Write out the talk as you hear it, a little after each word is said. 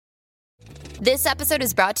This episode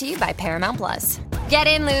is brought to you by Paramount Plus. Get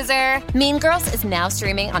in, loser! Mean Girls is now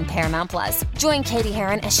streaming on Paramount Plus. Join Katie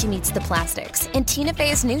Heron as she meets the plastics in Tina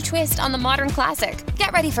Fey's new twist on the modern classic.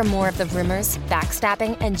 Get ready for more of the rumors,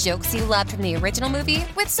 backstabbing, and jokes you loved from the original movie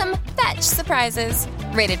with some fetch surprises.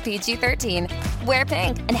 Rated PG-13. Wear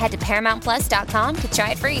pink and head to ParamountPlus.com to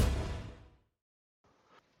try it free.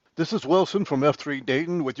 This is Wilson from F3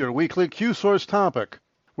 Dayton with your weekly Q-Source topic,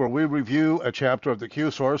 where we review a chapter of the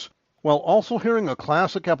Q-Source while also hearing a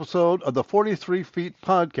classic episode of the 43 Feet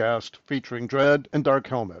podcast featuring Dredd and Dark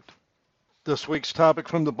Helmet. This week's topic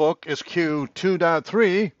from the book is Q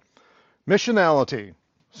 2.3, Missionality,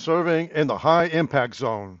 Serving in the High Impact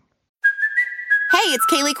Zone. Hey, it's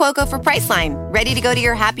Kaylee Cuoco for Priceline. Ready to go to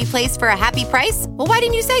your happy place for a happy price? Well, why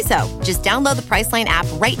didn't you say so? Just download the Priceline app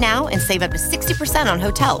right now and save up to 60% on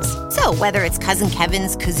hotels. So whether it's Cousin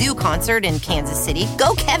Kevin's Kazoo Concert in Kansas City,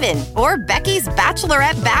 go Kevin, or Becky's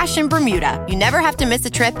Bachelorette Bash in Bermuda, you never have to miss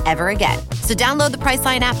a trip ever again. So download the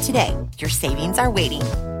Priceline app today. Your savings are waiting.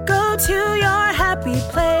 Go to your happy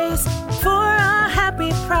place for a happy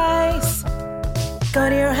price. Go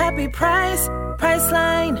to your happy price,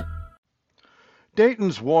 Priceline.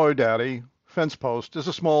 Dayton's war daddy, Fence Post, is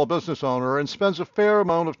a small business owner and spends a fair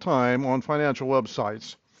amount of time on financial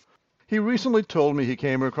websites. He recently told me he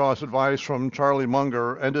came across advice from Charlie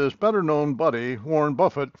Munger and his better-known buddy, Warren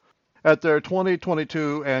Buffett, at their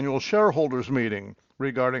 2022 annual shareholders meeting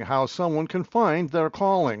regarding how someone can find their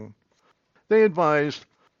calling. They advised,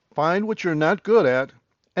 find what you're not good at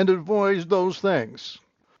and avoid those things.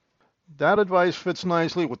 That advice fits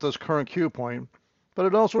nicely with this current Q point, but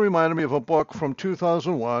it also reminded me of a book from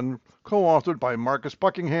 2001 co-authored by Marcus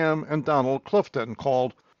Buckingham and Donald Clifton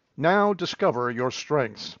called Now Discover Your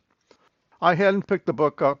Strengths. I hadn't picked the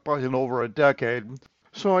book up in over a decade,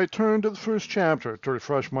 so I turned to the first chapter to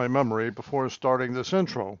refresh my memory before starting this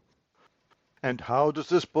intro. And how does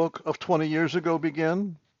this book of 20 years ago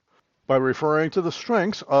begin? By referring to the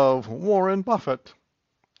strengths of Warren Buffett.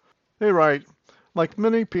 They write, like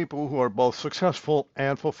many people who are both successful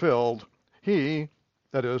and fulfilled, he,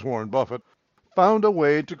 that is Warren Buffett, found a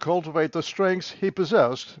way to cultivate the strengths he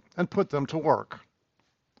possessed and put them to work.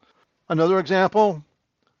 Another example,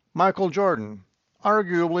 Michael Jordan,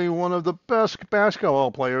 arguably one of the best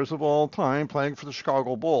basketball players of all time playing for the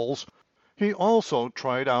Chicago Bulls. He also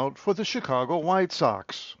tried out for the Chicago White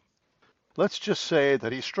Sox. Let's just say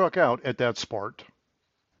that he struck out at that sport.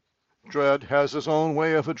 Dredd has his own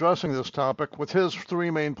way of addressing this topic with his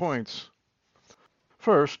three main points.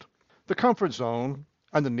 First, the comfort zone,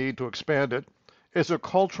 and the need to expand it, is a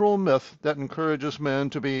cultural myth that encourages men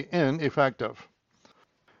to be ineffective.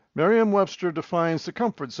 Merriam-Webster defines the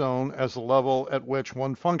comfort zone as the level at which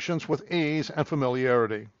one functions with ease and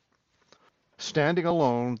familiarity. Standing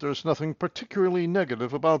alone, there's nothing particularly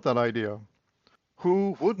negative about that idea.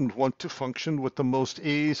 Who wouldn't want to function with the most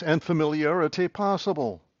ease and familiarity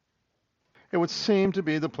possible? It would seem to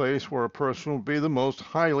be the place where a person would be the most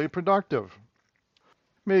highly productive.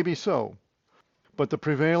 Maybe so, but the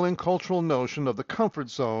prevailing cultural notion of the comfort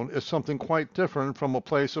zone is something quite different from a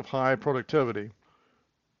place of high productivity.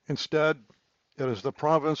 Instead, it is the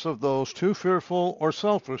province of those too fearful or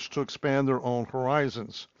selfish to expand their own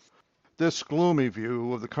horizons. This gloomy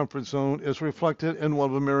view of the comfort zone is reflected in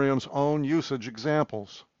one of Miriam's own usage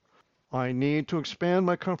examples. I need to expand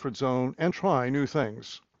my comfort zone and try new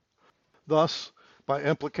things. Thus, by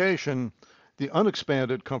implication, the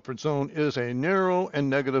unexpanded comfort zone is a narrow and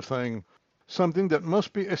negative thing, something that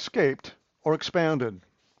must be escaped or expanded.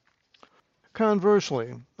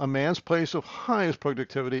 Conversely, a man's place of highest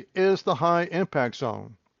productivity is the high impact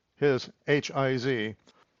zone, his HIZ,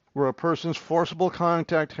 where a person's forcible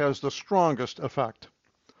contact has the strongest effect.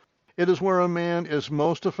 It is where a man is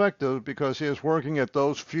most effective because he is working at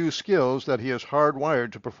those few skills that he is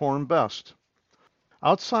hardwired to perform best.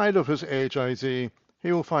 Outside of his HIZ,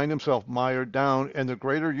 he will find himself mired down in the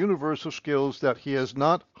greater universe of skills that he is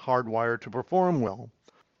not hardwired to perform well.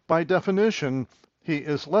 By definition, he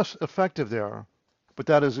is less effective there, but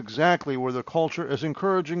that is exactly where the culture is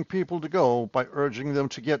encouraging people to go by urging them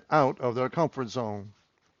to get out of their comfort zone.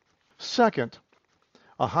 Second,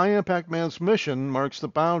 a high-impact man's mission marks the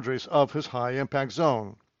boundaries of his high-impact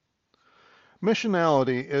zone.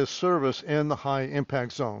 Missionality is service in the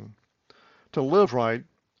high-impact zone. To live right,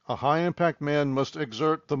 a high-impact man must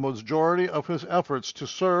exert the majority of his efforts to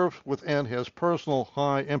serve within his personal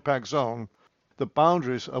high-impact zone, the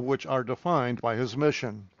boundaries of which are defined by his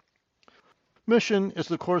mission. Mission is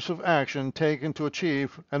the course of action taken to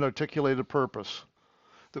achieve an articulated purpose.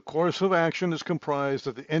 The course of action is comprised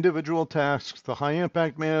of the individual tasks the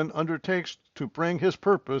high-impact man undertakes to bring his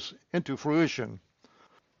purpose into fruition.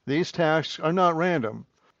 These tasks are not random,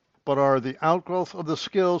 but are the outgrowth of the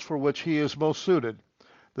skills for which he is most suited,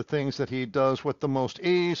 the things that he does with the most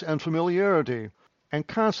ease and familiarity, and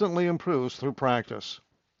constantly improves through practice.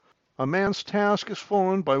 A man's task is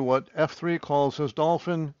formed by what F3 calls his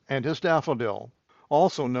dolphin and his daffodil,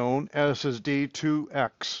 also known as his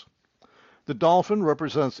D2X. The dolphin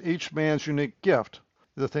represents each man's unique gift,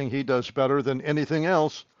 the thing he does better than anything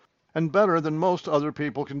else, and better than most other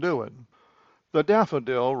people can do it. The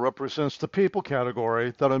daffodil represents the people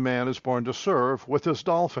category that a man is born to serve with his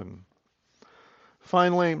dolphin.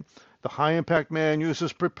 Finally, the high-impact man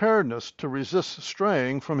uses preparedness to resist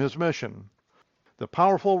straying from his mission. The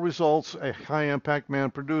powerful results a high-impact man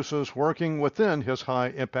produces working within his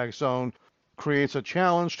high-impact zone creates a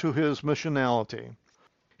challenge to his missionality.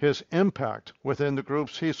 His impact within the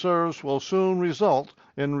groups he serves will soon result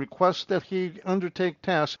in requests that he undertake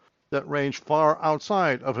tasks that range far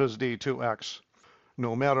outside of his D2X.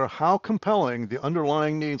 No matter how compelling the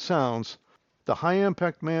underlying need sounds, the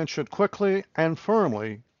high-impact man should quickly and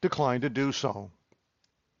firmly decline to do so.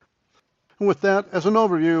 And with that as an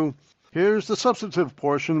overview, here's the substantive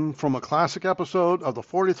portion from a classic episode of the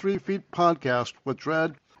 43 Feet podcast with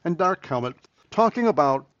Dredd and Dark Helmet talking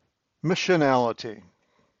about missionality.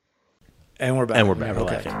 And we're back.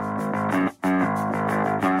 Okay.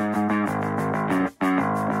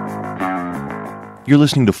 You're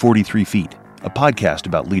listening to 43 Feet, a podcast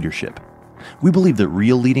about leadership. We believe that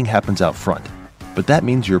real leading happens out front, but that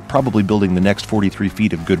means you're probably building the next 43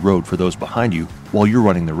 feet of good road for those behind you while you're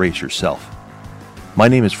running the race yourself. My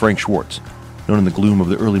name is Frank Schwartz, known in the gloom of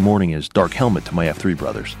the early morning as Dark Helmet to my F3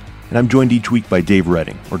 brothers, and I'm joined each week by Dave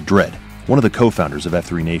Redding, or Dredd, one of the co-founders of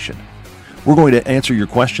F3 Nation. We're going to answer your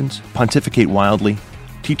questions, pontificate wildly,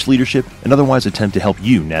 teach leadership, and otherwise attempt to help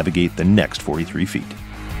you navigate the next 43 feet.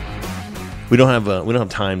 We don't have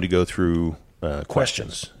time to go through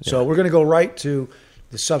questions. So we're going to go right to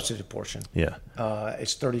the substantive portion. Yeah.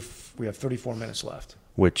 We have 34 minutes left.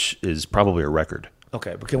 Which is probably a record.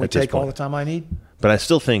 Okay, but can we take all the time I need? But I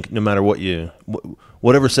still think no matter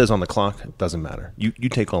whatever says on the clock, it doesn't matter. You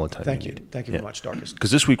take all the time. Thank you. Need. Thank you very much, Darkest.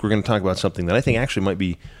 Because this week we're going to talk about something that I think actually might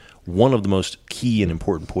be one of the most key and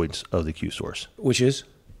important points of the Q source. Which is?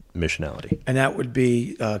 Missionality. And that would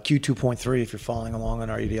be Q2.3 if you're following along on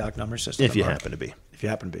our idiotic number system. If you happen to be. If you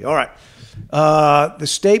happen to be. All right. The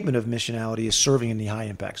statement of missionality is serving in the high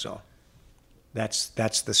impact zone. That's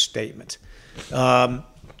the statement. What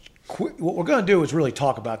we're going to do is really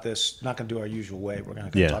talk about this. Not going to do our usual way. We're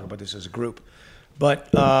going to talk about this as a group.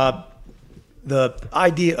 But the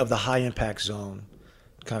idea of the high impact zone,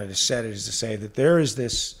 kind of to set it, is to say that there is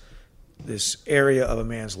this area of a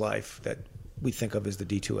man's life that we think of as the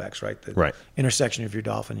D2X, right? The intersection of your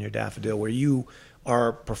dolphin and your daffodil, where you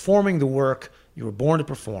are performing the work you were born to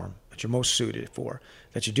perform, that you're most suited for,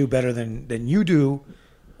 that you do better than you do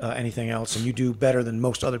anything else, and you do better than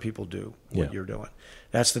most other people do what you're doing.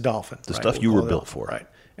 That's the dolphin. The stuff you were built for. Right.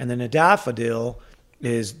 And then the daffodil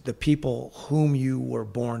is the people whom you were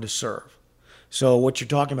born to serve. So what you're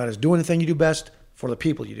talking about is doing the thing you do best for the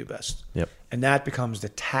people you do best. Yep. And that becomes the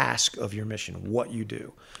task of your mission, what you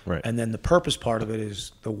do. Right. And then the purpose part of it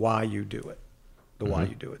is the why you do it. Why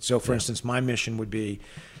you do it. So, for instance, my mission would be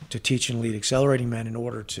to teach and lead accelerating men in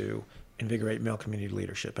order to invigorate male community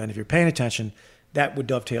leadership. And if you're paying attention, that would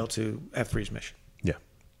dovetail to F3's mission.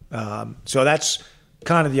 Yeah. So that's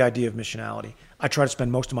kind of the idea of missionality. I try to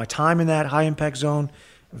spend most of my time in that high impact zone,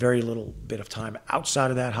 very little bit of time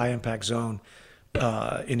outside of that high impact zone.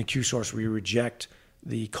 In the Q source, we reject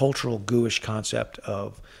the cultural gooish concept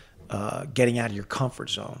of getting out of your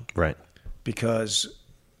comfort zone. Right. Because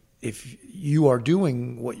if you are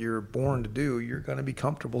doing what you're born to do, you're going to be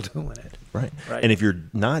comfortable doing it. Right. And if you're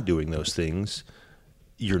not doing those things,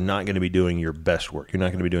 you're not going to be doing your best work. You're not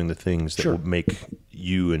going to be doing the things that will make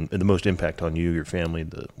you and the most impact on you, your family,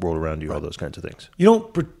 the world around you, all those kinds of things. You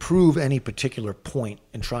don't prove any particular point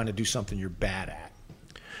in trying to do something you're bad at.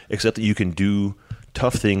 Except that you can do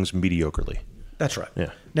tough things mediocrely. That's right.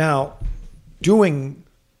 Yeah. Now, doing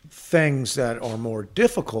things that are more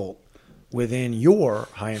difficult within your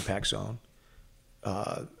high impact zone,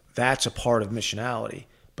 that's a part of missionality,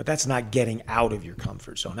 but that's not getting out of your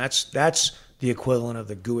comfort zone. That's the equivalent of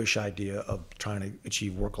the gooish idea of trying to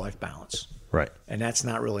achieve work-life balance. Right. And that's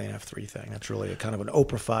not really an F3 thing. That's really a kind of an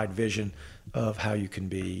Oprah-fied vision of how you can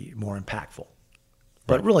be more impactful.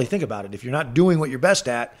 But really think about it. If you're not doing what you're best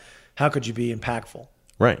at, how could you be impactful?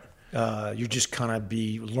 Right. You just kind of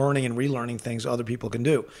be learning and relearning things other people can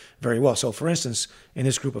do very well. So, for instance, in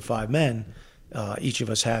this group of 5 men, each of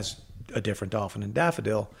us has a different dolphin and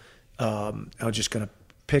daffodil. I'm just going to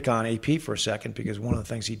pick on AP for a second because one of the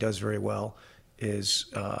things he does very well is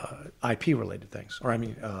IP-related things, or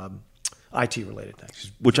IT-related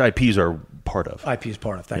things. Which IPs are part of. IP is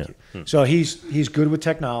part of. Thank you. So he's good with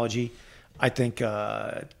technology. I think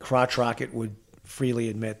Crotch Rocket would freely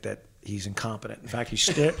admit that he's incompetent. In fact, he's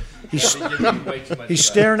staring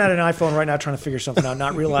at an iPhone right now, trying to figure something out,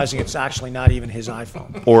 not realizing it's actually not even his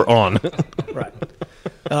iPhone. Or on. Right.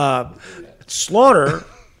 Slaughter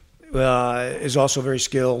is also very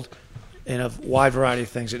skilled in a wide variety of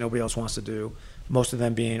things that nobody else wants to do, most of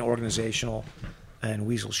them being organizational and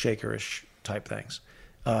weasel shaker-ish type things.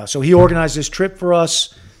 So he organized this trip for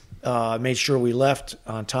us, made sure we left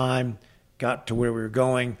on time, got to where we were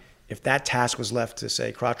going. If that task was left to,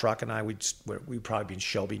 say, Crotch Rock and I, we'd probably be in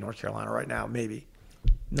Shelby, North Carolina right now, maybe.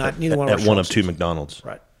 Neither one of us. At one of two McDonald's.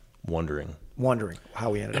 Right. Wondering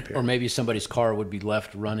how we ended up here. Or maybe somebody's car would be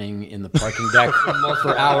left running in the parking deck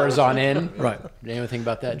for hours on end. Right. Did you know anything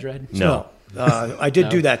about that, Dred? No. I did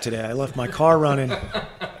do that today. I left my car running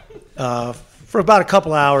for about a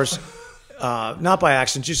couple hours, not by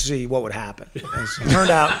accident, just to see what would happen. And it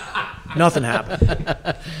turned out nothing happened.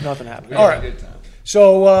 Nothing happened. All right.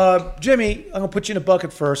 So, Jimmy, I'm going to put you in a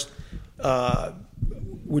bucket first.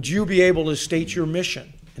 Would you be able to state your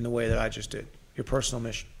mission in the way that I just did, your personal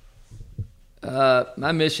mission?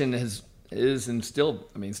 My mission is still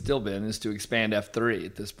been to expand F3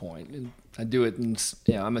 at this point. And I do it,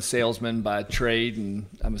 I'm a salesman by trade and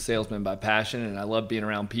I'm a salesman by passion, and I love being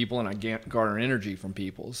around people and I garner energy from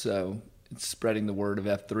people. So it's spreading the word of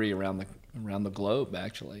F3 around the globe,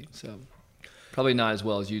 actually. So probably not as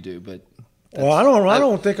well as you do, but. Well, I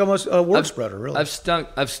don't think I'm a word spreader, really.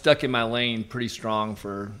 I've stuck in my lane pretty strong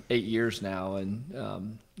for 8 years now,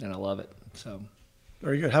 and I love it. So.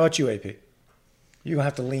 Very good. How about you, AP? You're going to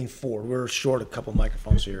have to lean forward. We're short a couple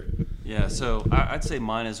microphones here. Yeah, so I'd say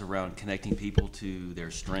mine is around connecting people to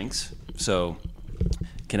their strengths. So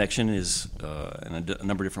connection is in a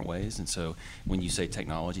number of different ways. And so when you say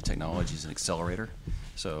technology is an accelerator.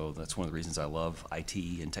 So that's one of the reasons I love IT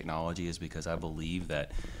and technology, is because I believe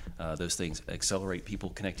that those things accelerate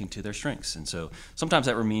people connecting to their strengths. And so sometimes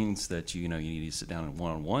that means that you need to sit down and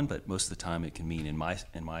one-on-one, but most of the time it can mean in my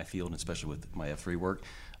field, and especially with my F3 work,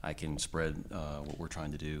 I can spread what we're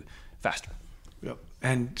trying to do faster. Yep.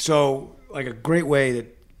 And so, like, a great way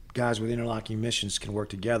that guys with interlocking missions can work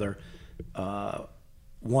together.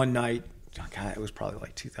 One night, it was probably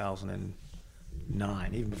like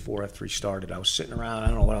 2009, even before F3 started. I was sitting around. I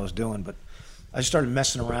don't know what I was doing, but I just started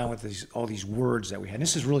messing around with all these words that we had. And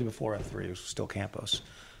this is really before F3. It was still Campos.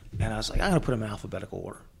 And I was like, I'm going to put them in alphabetical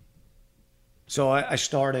order. So I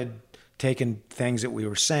started taking things that we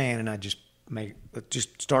were saying, and I just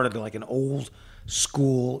started like an old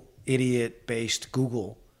school idiot-based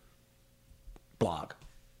Google blog.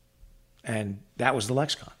 And that was the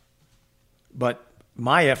lexicon. But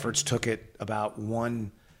my efforts took it about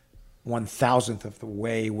 1/1000th of the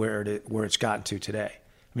way where it's gotten to today.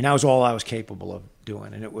 I mean, that was all I was capable of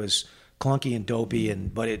doing, and it was clunky and dopey,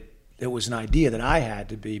 but it was an idea that I had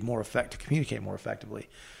to be more effective, to communicate more effectively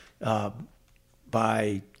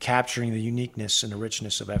by capturing the uniqueness and the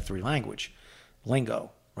richness of F3 language,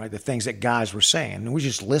 lingo, right? The things that guys were saying, and we were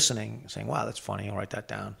just listening, saying, "Wow, that's funny. I'll write that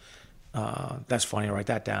down. That's funny. I'll write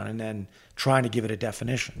that down," and then trying to give it a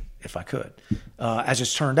definition if I could. As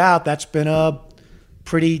it's turned out, that's been a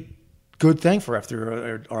pretty good thing for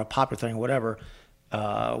F3 or a popular thing, or whatever.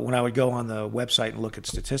 When I would go on the website and look at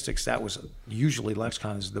statistics, that was usually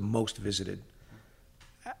lexicon is the most visited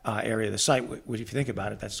area of the site. Which, if you think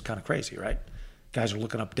about it, that's kind of crazy, right? Guys are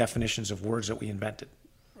looking up definitions of words that we invented.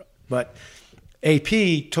 But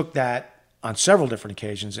AP took that on several different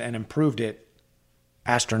occasions and improved it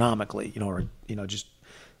astronomically, just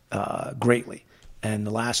greatly. And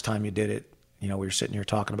the last time you did it, we were sitting here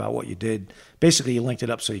talking about what you did. Basically, you linked it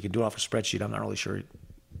up so you could do it off a spreadsheet. I'm not really sure the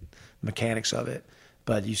mechanics of it.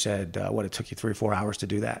 But you said, it took you 3 or 4 hours to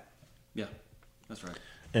do that? Yeah, that's right.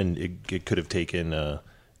 And it could have taken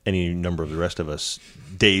any number of the rest of us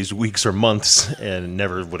days, weeks, or months, and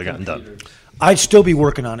never would have gotten done. I'd still be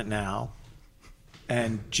working on it now,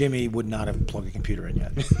 and Jimmy would not have plugged a computer in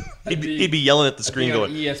yet. He'd be yelling at the screen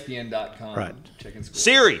going, ESPN.com. Right. Checking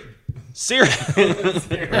score. Siri!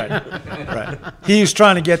 Right. He was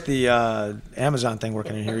trying to get the Amazon thing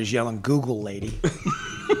working in here. He's yelling, "Google lady."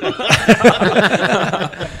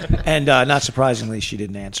 And not surprisingly, she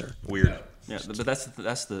didn't answer. Weird. Yeah, but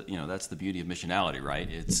that's the beauty of missionality, right?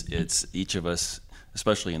 It's each of us,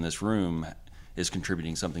 especially in this room, is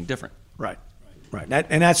contributing something different. Right.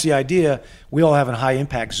 And that's the idea. We all have a high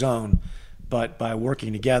impact zone, but by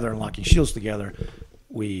working together and locking shields together,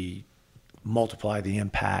 we multiply the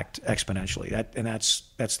impact exponentially.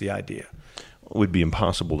 That's the idea. It would be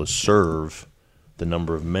impossible to serve the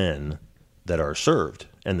number of men that are served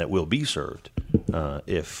and that will be served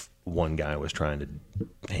if one guy was trying to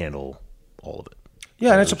handle all of it.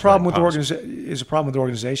 Yeah, and it's a problem with Yeah.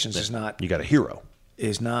 organizations. Is not you got a hero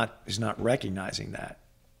is not recognizing that,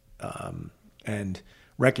 and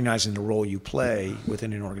recognizing the role you play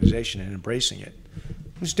within an organization and embracing it.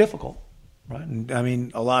 It's difficult, right? And I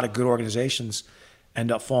mean, a lot of good organizations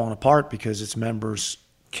end up falling apart because its members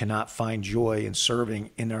cannot find joy in serving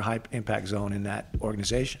in their high impact zone in that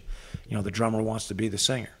organization. You know, the drummer wants to be the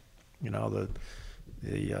singer. You know,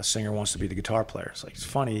 the singer wants to be the guitar player. It's like, it's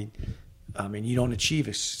funny. I mean, you don't achieve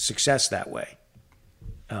a success that way.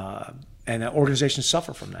 And organizations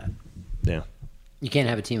suffer from that. Yeah. You can't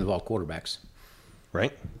have a team of all quarterbacks.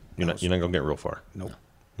 Right? You're not going to get real far. Nope.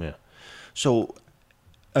 Yeah. So,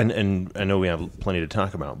 and I know we have plenty to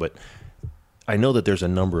talk about, but I know that there's a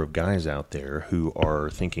number of guys out there who are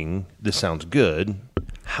thinking, this sounds good.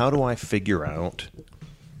 How do I figure out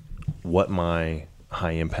what my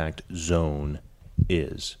high impact zone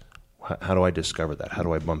is? How do I discover that? How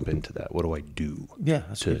do I bump into that? What do I do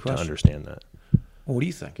That's a good to question. understand that? Well, what do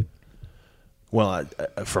you think? Well,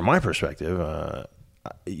 from my perspective,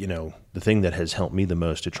 you know, the thing that has helped me the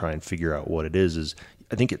most to try and figure out what it is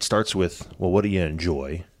I think it starts with, well, what do you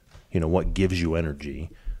enjoy? You know, what gives you energy?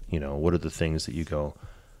 You know, what are the things that you go,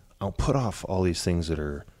 I'll put off all these things that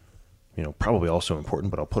are, you know, probably also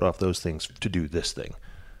important, but I'll put off those things to do this thing,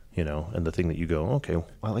 you know, and the thing that you go, okay, well,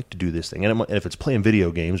 I like to do this thing. And if it's playing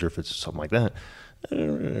video games or if it's something like that,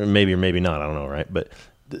 maybe or maybe not, I don't know, right? But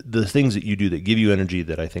the things that you do that give you energy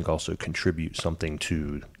that I think also contribute something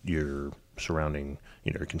to your surrounding,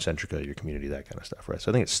 you know, your concentrica, your community, that kind of stuff, right?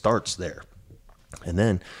 So I think it starts there. And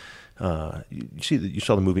then you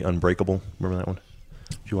saw the movie Unbreakable. Remember that one?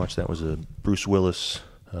 Did you watch that? It was a Bruce Willis,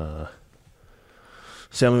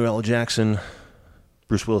 Samuel L. Jackson.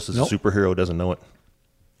 Bruce Willis is a superhero, doesn't know it.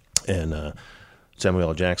 And Samuel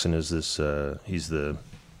L. Jackson is this, it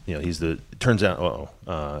turns out,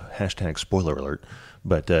 hashtag spoiler alert,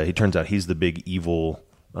 but he turns out he's the big evil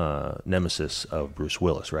nemesis of Bruce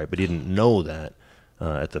Willis, right? But he didn't know that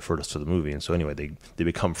at the first of the movie. And so anyway, they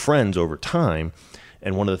become friends over time.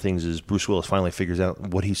 And one of the things is Bruce Willis finally figures out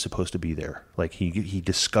what he's supposed to be there. Like he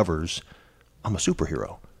discovers, I'm a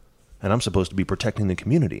superhero and I'm supposed to be protecting the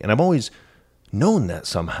community. And I've always known that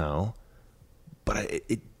somehow, but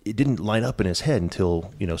it didn't line up in his head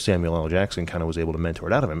until, you know, Samuel L. Jackson kind of was able to mentor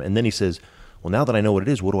it out of him. And then he says, well, now that I know what it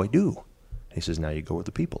is, what do I do? And he says, now you go where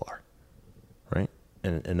the people are, right?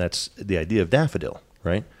 And that's the idea of Daffodil,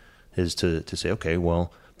 right? Is to say, okay,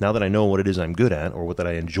 well, now that I know what it is I'm good at or what that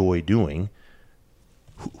I enjoy doing,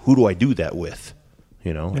 who do I do that with?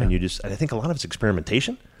 You know, and I think a lot of it's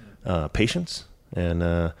experimentation, patience, and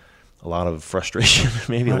a lot of frustration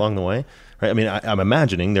maybe along the way, right? I mean, I'm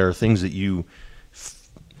imagining there are things that you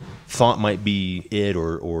thought might be it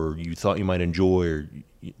or you thought you might enjoy, or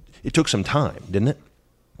it took some time, didn't it,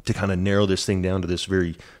 to kind of narrow this thing down to this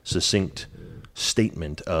very succinct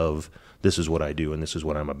statement of this is what I do and this is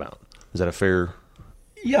what I'm about. Is that a fair?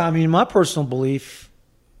 Yeah, I mean, my personal belief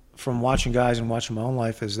from watching guys and watching my own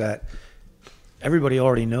life is that everybody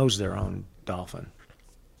already knows their own dolphin.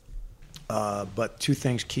 But two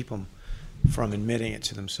things keep them from admitting it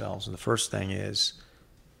to themselves. And the first thing is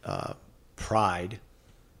pride.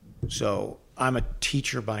 So I'm a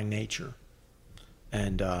teacher by nature,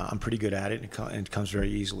 and I'm pretty good at it, and it comes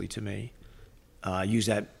very easily to me. I use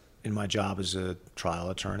that in my job as a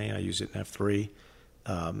trial attorney. I use it in F3.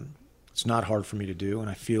 It's not hard for me to do, and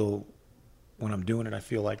I feel when I'm doing it, I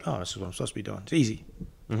feel like, oh, this is what I'm supposed to be doing. It's easy.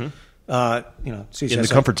 Mm-hmm. It's easy. In the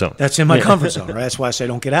comfort zone. That's in my comfort zone, right? That's why I say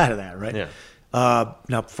don't get out of that, right? Yeah.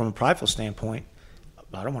 Now, from a prideful standpoint,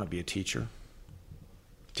 I don't want to be a teacher.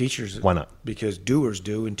 Teachers, why not? Because doers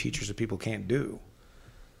do, and teachers are people can't do.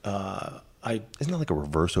 Isn't that like a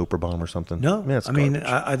reverse Oprah bomb or something? No, I mean,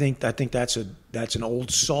 I think that's an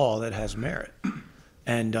old saw that has merit,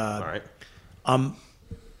 and all right.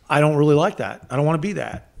 I don't really like that. I don't want to be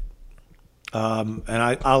that. And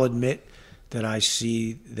I'll admit that I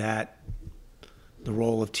see that the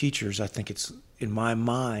role of teachers, I think it's, in my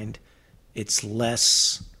mind, it's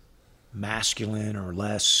less masculine or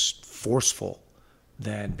less forceful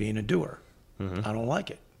than being a doer. Mm-hmm. I don't like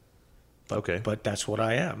it. But that's what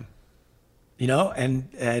I am. You know,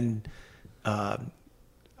 and I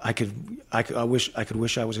wish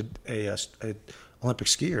I was a Olympic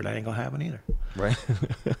skier, and I ain't gonna happen either. Right.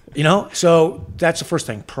 You know, so that's the first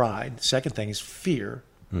thing, pride. The second thing is fear.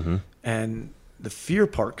 Mm-hmm. And the fear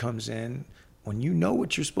part comes in when you know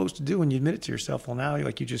what you're supposed to do and you admit it to yourself. Well, now,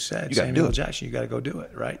 like you just said, you Samuel L. Jackson, you got to go do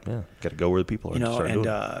it, right? Yeah, got to go where the people are. You know,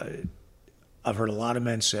 and I've heard a lot of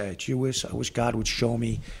men say, "Gee, I wish God would show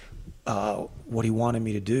me what He wanted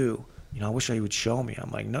me to do. I wish He would show me."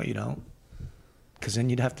 I'm like, no, you don't, because then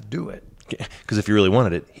you'd have to do it. Because if you really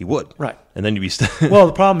wanted it, He would. Right. And then you'd be Well,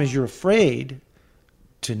 the problem is you're afraid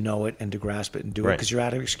to know it and to grasp it and do it Right. because you're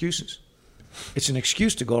out of excuses. It's an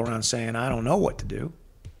excuse to go around saying, "I don't know what to do."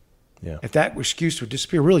 Yeah. If that excuse would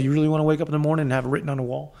disappear, really, you really want to wake up in the morning and have it written on the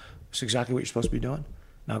wall? It's exactly what you're supposed to be doing.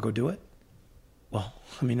 Now go do it. Well,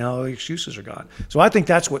 now the excuses are gone. So I think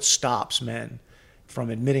that's what stops men from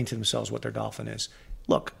admitting to themselves what their dolphin is.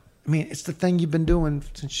 Look, it's the thing you've been doing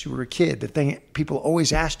since you were a kid, the thing people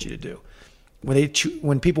always asked you to do.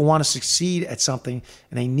 When people want to succeed at something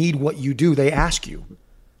and they need what you do, they ask you.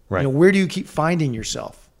 Right. Where do you keep finding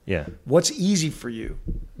yourself? Yeah. What's easy for you?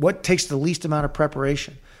 What takes the least amount of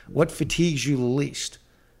preparation? What fatigues you the least?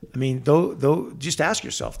 Though, just ask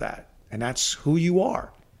yourself that, and that's who you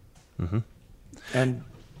are. Mm-hmm. And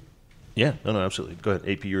yeah, no, absolutely. Go ahead,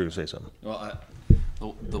 AP. You were going to say something. Well,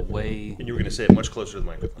 the way, and you were going to say it much closer to the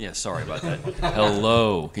microphone. Yeah, sorry about that.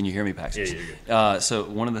 Hello, can you hear me, Paxton? Yeah, you're good. So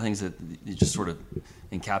one of the things that you just sort of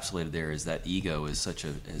encapsulated there is that ego is such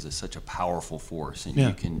a powerful force, and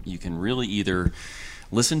you can really either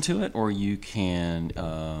listen to it or you can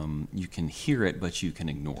hear it, but you can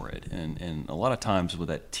ignore it. And a lot of times with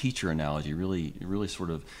that teacher analogy really sort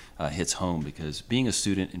of hits home, because being a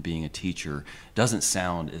student and being a teacher doesn't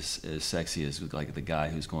sound as sexy as like the guy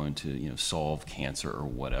who's going to solve cancer or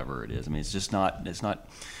whatever it is. It's just not.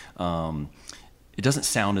 It doesn't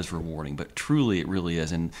sound as rewarding, but truly it really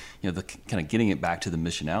is. And the kind of getting it back to the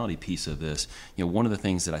missionality piece of this, one of the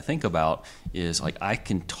things that I think about is, like, I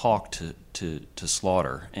can talk to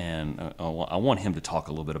Slaughter, and I want him to talk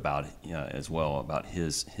a little bit about as well about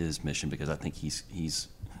his mission, because I think he's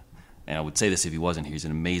and I would say this if he wasn't here, he's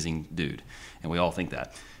an amazing dude, and we all think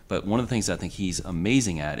that. But one of the things I think he's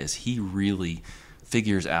amazing at is he really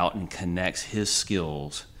figures out and connects his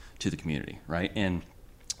skills to the community, right? And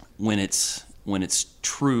when it's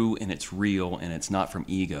true and it's real and it's not from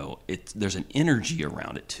ego, there's an energy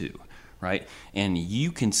around it too, right? And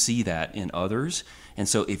you can see that in others. And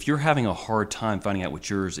so if you're having a hard time finding out what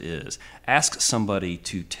yours is, ask somebody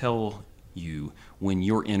to tell you when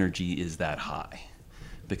your energy is that high.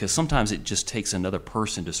 Because sometimes it just takes another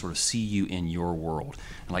person to sort of see you in your world.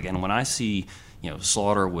 And when I see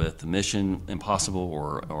Slaughter with the Mission Impossible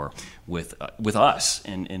or with us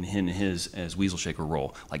and in his as Weasel Shaker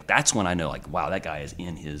role, like, that's when I know, like, wow, that guy is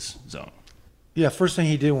in his zone. Yeah, first thing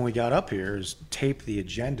he did when we got up here is tape the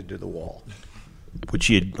agenda to the wall, which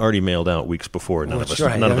he had already mailed out weeks before. None of us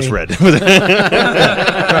read.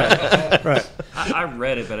 Right. I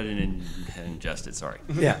read it, but I didn't ingest it. Sorry.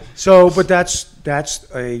 Yeah. So, but that's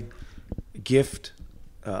a gift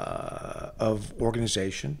of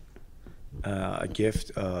organization. A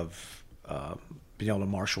gift of being able to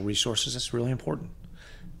marshal resources. That's really important.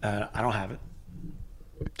 I don't have it.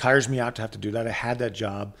 Tires me out to have to do that. I had that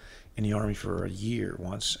job in the Army for a year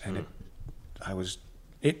once, and I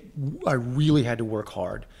really had to work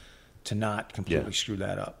hard to not completely screw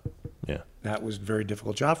that up. Yeah. That was a very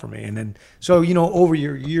difficult job for me. And then, so, over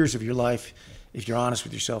your years of your life, if you're honest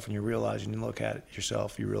with yourself and you realize and you look at it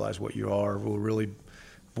yourself, you realize what you are really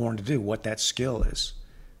born to do, what that skill is.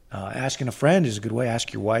 Asking a friend is a good way.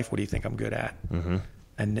 Ask your wife, what do you think I'm good at? Mm-hmm.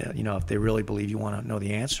 And, if they really believe you want to know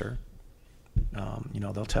the answer,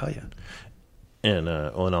 they'll tell you. And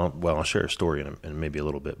I'll share a story in maybe a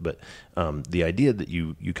little bit, but the idea that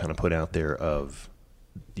you kind of put out there of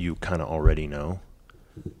you kind of already know,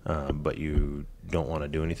 but you don't want to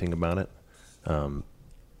do anything about it.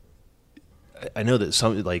 I know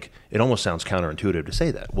that it almost sounds counterintuitive to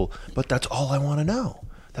say that. Well, but that's all I want to know.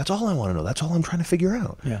 That's all I want to know. That's all I'm trying to figure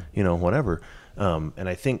out. Yeah. Whatever. And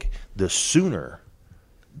I think the sooner,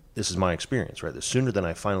 this is my experience, right? The sooner that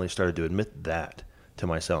I finally started to admit that to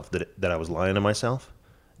myself, that I was lying to myself,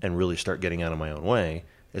 and really start getting out of my own way,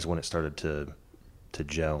 is when it started to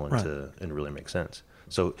gel and and really make sense.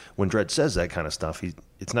 So when Dredd says that kind of stuff,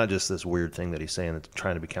 it's not just this weird thing that he's saying that's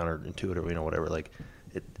trying to be counterintuitive, whatever. Like,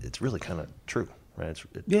 it's really kind of true, right?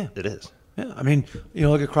 It is. Yeah,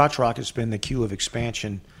 look at Crotch Rock. It's been the cue of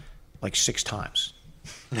expansion like 6 times.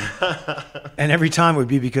 And every time it would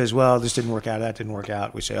be because, well, this didn't work out, that didn't work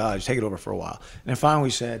out. We say, just take it over for a while. And then finally we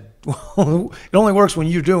said, well, it only works when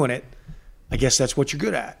you're doing it. I guess that's what you're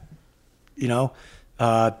good at,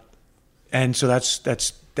 and so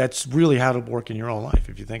that's really how it'll work in your own life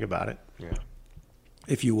if you think about it. Yeah.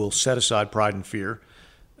 If you will set aside pride and fear,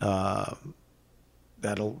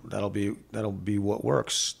 that'll be what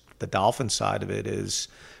works. The dolphin side of it is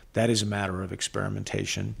a matter of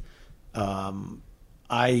experimentation.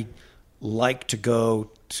 I like to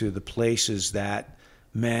go to the places that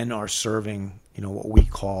men are serving, what we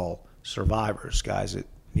call survivors, guys that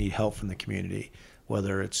need help from the community,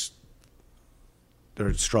 whether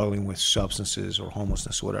they're struggling with substances or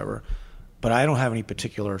homelessness or whatever. But I don't have any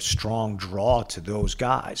particular strong draw to those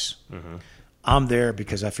guys. Mm-hmm. I'm there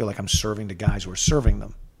because I feel like I'm serving the guys who are serving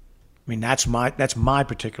them. I mean, that's my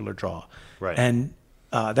particular draw. Right. And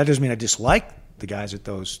that doesn't mean I dislike the guys at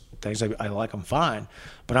those things. I like them fine,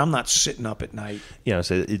 but I'm not sitting up at night. Yeah,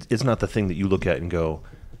 so it's not the thing that you look at and go,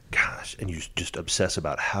 gosh, and you just obsess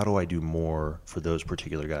about how do I do more for those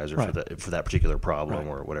particular guys or for that particular problem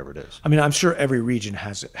or whatever it is. I mean, I'm sure every region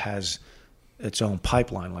has its own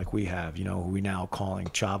pipeline like we have, who we now calling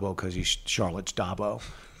Chavo because he's Charlotte's Dabo.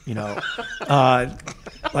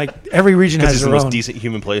 Like every region has their own. He's the most decent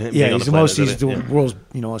human player. Yeah, he's the world's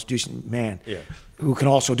most decent man. Yeah. Who can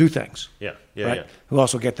also do things. Yeah. Who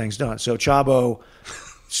also get things done. So Chavo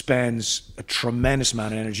spends a tremendous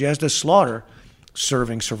amount of energy, as does Slaughter,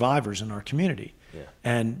 serving survivors in our community. Yeah.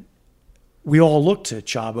 And we all look to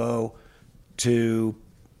Chavo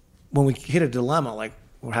when we hit a dilemma, like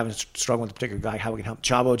we're having a struggle with a particular guy, how we can help.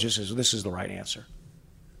 Chavo just says, this is the right answer.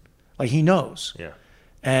 Like he knows. Yeah.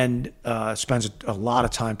 And spends a lot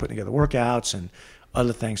of time putting together workouts and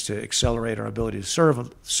other things to accelerate our ability to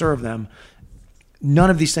serve them.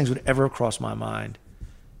 None of these things would ever cross my mind,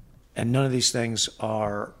 and none of these things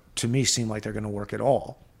to me seem like they're going to work at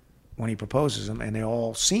all when he proposes them, and they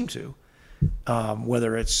all seem to.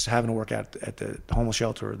 Whether it's having to work out at the homeless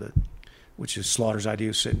shelter, which is Slaughter's idea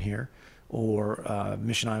of sitting here, or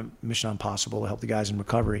Mission Impossible to help the guys in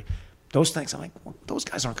recovery. Those things, I'm like, well, those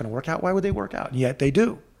guys aren't going to work out. Why would they work out? And yet they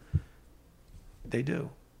do. They do.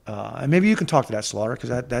 And maybe you can talk to that, Slaughter, because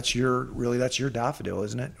that's your daffodil,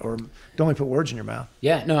 isn't it? Or don't let me put words in your mouth.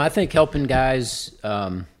 Yeah, no, I think helping guys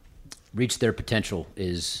reach their potential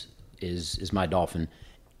is my dolphin.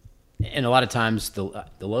 And a lot of times the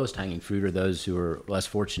lowest hanging fruit are those who are less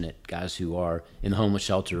fortunate, guys who are in the homeless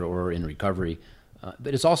shelter or in recovery.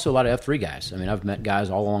 But it's also a lot of F3 guys. I mean, I've met guys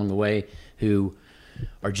all along the way who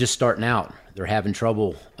are just starting out. They're having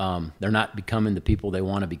trouble. They're not becoming the people they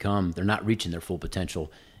want to become. They're not reaching their full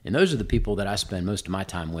potential. And those are the people that I spend most of my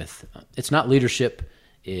time with. It's not leadership.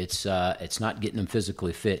 It's not getting them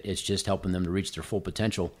physically fit. It's just helping them to reach their full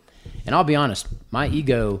potential. And I'll be honest, my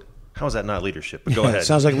ego... How is that not leadership? But go ahead.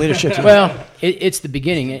 Sounds like leadership. Well, it's the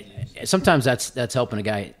beginning. Sometimes that's helping a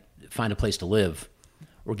guy find a place to live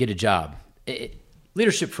or get a job.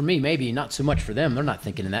 Leadership for me, maybe not so much for them. They're not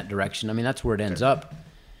thinking in that direction. I mean, that's where it ends up.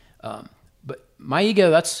 But my ego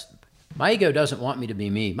doesn't want me to be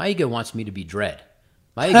me. My ego wants me to be Dread.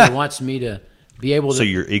 My ego wants me to be able to. So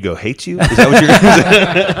your ego hates you? Is that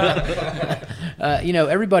what you're?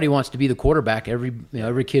 Everybody wants to be the quarterback.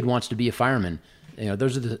 Every kid wants to be a fireman.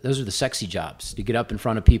 Those are the sexy jobs, to get up in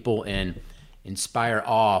front of people and inspire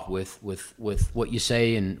awe with what you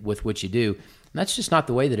say and with what you do. And that's just not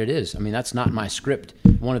the way that it is. I mean, that's not my script.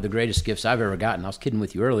 One of the greatest gifts I've ever gotten, I was kidding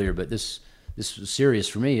with you earlier, but this was serious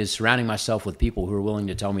for me, is surrounding myself with people who are willing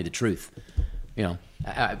to tell me the truth.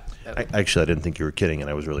 Actually, I didn't think you were kidding, and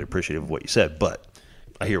I was really appreciative of what you said, but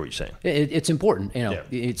I hear what you're saying. It's important.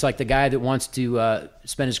 It's like the guy that wants to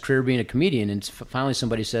spend his career being a comedian, and finally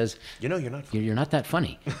somebody says, you're not funny. You're not that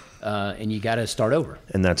funny, and you got to start over.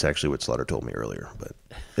 And that's actually what Slaughter told me earlier, but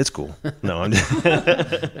it's cool. No,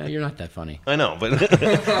 you're not that funny. I know, but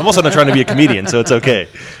I'm also not trying to be a comedian, so it's okay.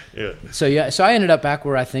 Yeah. So I ended up back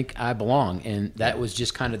where I think I belong, and that was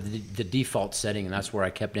just kind of the default setting, and that's where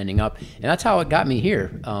I kept ending up, and that's how it got me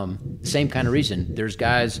here. Same kind of reason. There's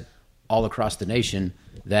guys all across the nation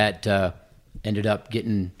that ended up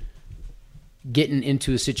getting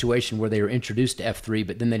into a situation where they were introduced to F3,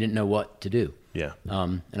 but then they didn't know what to do. Yeah.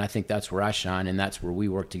 And I think that's where I shine, and that's where we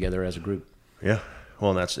work together as a group. Yeah.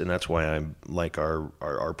 Well, and that's why I like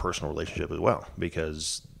our personal relationship as well,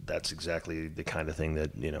 because that's exactly the kind of thing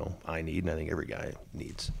that I need, and I think every guy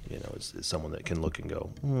needs. Is someone that can look and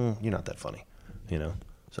go, you're not that funny.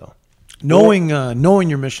 So knowing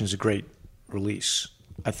your mission is a great release,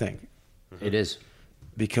 I think. It is.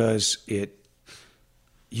 Because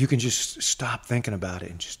you can just stop thinking about it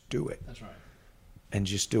and just do it. That's right. And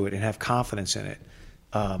just do it and have confidence in it.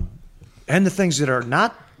 And the things that are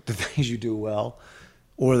not the things you do well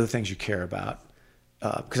or the things you care about.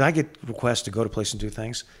 Because I get requests to go to places and do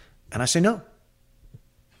things, and I say no.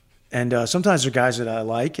 And sometimes there are guys that I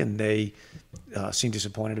like, and they seem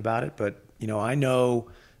disappointed about it. But, I know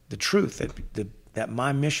the truth that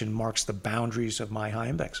my mission marks the boundaries of my high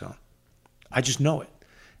impact zone. I just know it.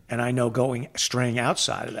 And I know straying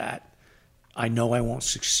outside of that, I know I won't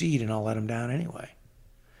succeed, and I'll let them down anyway.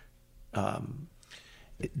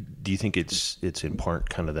 do you think it's in part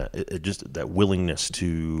kind of that just that willingness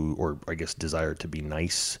to, or I guess desire to be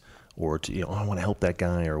nice, or to I want to help that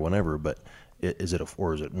guy or whatever, but is it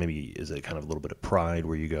kind of a little bit of pride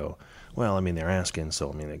where you go, well, I mean they're asking,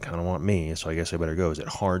 so I mean they kind of want me, so I guess I better go. Is it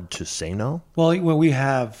hard to say no? Well, we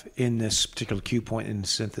have in this particular cue point in the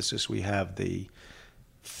synthesis, we have the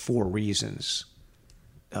 4 reasons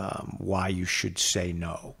why you should say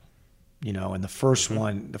no. And the first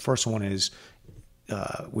one is,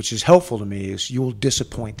 which is helpful to me, is you'll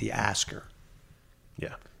disappoint the asker.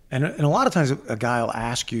 Yeah. And a lot of times a guy will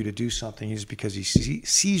ask you to do something is because he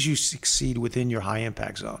sees you succeed within your high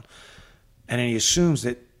impact zone. And then he assumes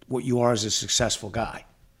that what you are is a successful guy,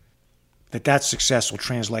 that success will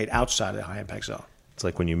translate outside of the high impact zone. It's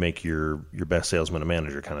like when you make your best salesman a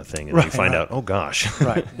manager kind of thing, and you find out, oh gosh.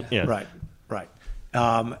 Right. Yeah. Right.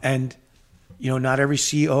 And not every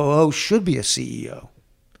COO should be a CEO.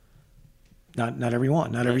 Not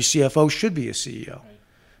everyone. Not every CFO should be a CEO. Right.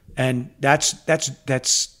 And that's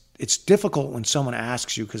it's difficult when someone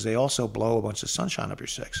asks you, because they also blow a bunch of sunshine up your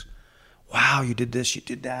six. Wow, you did this, you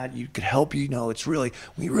did that, you could help, it's really,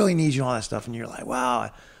 we really need you and all that stuff. And you're like,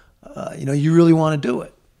 wow, you really want to do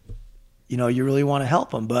it. You really want to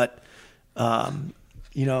help them, but,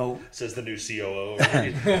 says the new COO,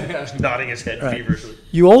 nodding his head feverishly.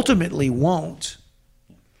 You ultimately won't.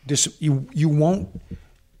 You won't.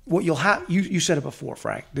 What you'll have. You said it before,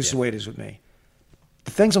 Frank. This is the way it is with me.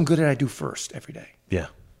 The things I'm good at, I do first every day. Yeah.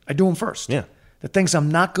 I do them first. Yeah. The things I'm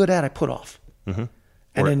not good at, I put off. Mm-hmm.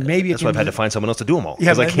 And then maybe that's why I've had to find someone else to do them all.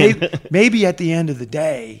 Yeah, I can't. maybe at the end of the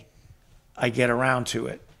day, I get around to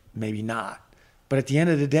it. Maybe not. But at the end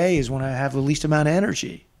of the day is when I have the least amount of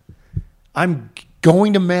energy. I'm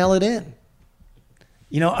going to mail it in.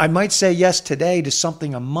 I might say yes today to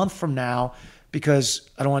something a month from now because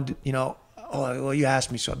I don't want to, well, you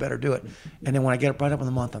asked me, so I better do it. And then when I get right up in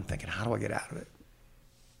the month, I'm thinking, how do I get out of it?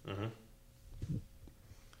 Mm-hmm.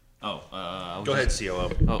 Go ahead,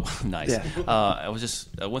 COO. Oh, nice. Yeah.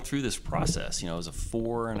 I went through this process. It was a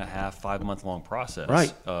 4.5, 5 month long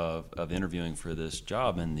process of interviewing for this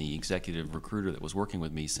job, and the executive recruiter that was working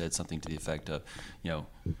with me said something to the effect of,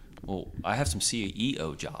 well, I have some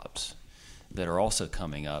CEO jobs that are also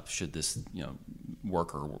coming up should this,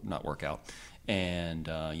 work or not work out. And,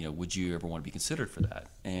 would you ever want to be considered for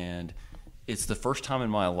that? And it's the first time in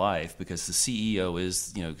my life, because the CEO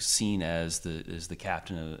is, seen as the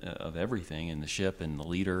captain of everything in the ship and the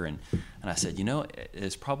leader. And I said,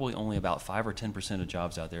 there's probably only about 5 or 10% of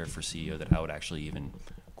jobs out there for CEO that I would actually even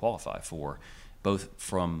qualify for, both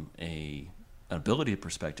from an ability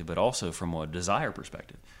perspective, but also from a desire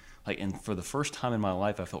perspective. And for the first time in my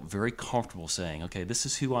life, I felt very comfortable saying, okay, this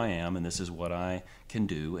is who I am and this is what I can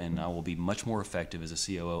do, and I will be much more effective as a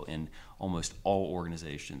COO in almost all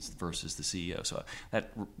organizations versus the CEO. So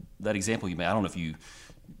that example you made, I don't know if you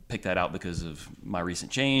picked that out because of my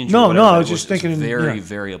recent change. No, I was just thinking. Very,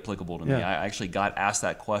 very applicable to me. I actually got asked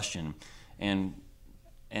that question and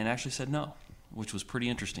actually said no, which was pretty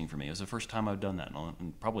interesting for me. It was the first time I've done that,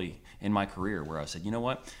 and probably in my career, where I said, you know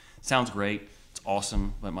what, sounds great. It's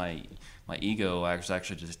awesome, but my ego, I was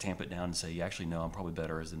actually just tamp it down and say, actually, no, I'm probably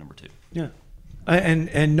better as the number 2. Yeah,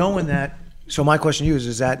 and knowing that. So my question to you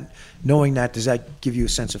is that knowing that, does that give you a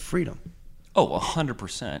sense of freedom? Oh,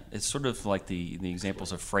 100%. It's sort of like the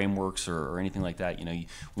examples of frameworks or anything like that.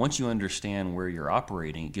 Once you understand where you're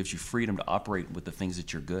operating, it gives you freedom to operate with the things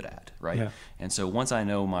that you're good at, right? Yeah. And so once I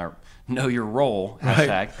know your role,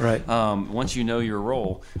 hashtag, right. Once you know your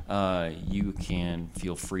role, you can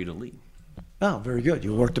feel free to lead. Oh, very good.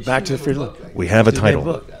 You worked it back to the freedom. We have a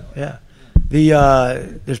title. Yeah.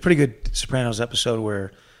 There's a pretty good Sopranos episode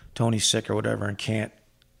where Tony's sick or whatever and can't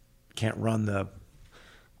run the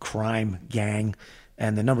crime gang,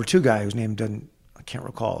 and the number 2 guy whose name I can't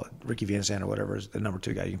recall it, Ricky Van Zandt or whatever is the number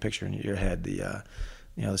 2 guy. You can picture in your head the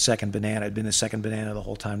second banana had been the second banana the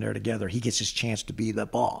whole time they're together. He gets his chance to be the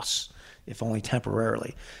boss, if only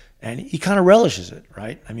temporarily. And he kind of relishes it,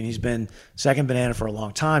 right? I mean, he's been second banana for a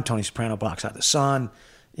long time. Tony Soprano blocks out the sun.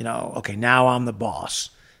 Okay, now I'm the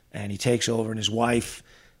boss. And he takes over, and his wife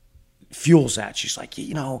fuels that. She's like,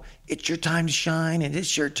 it's your time to shine, and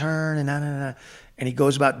it's your turn, and And he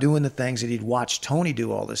goes about doing the things that he'd watched Tony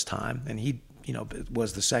do all this time. And he,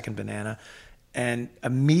 was the second banana, and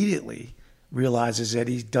immediately realizes that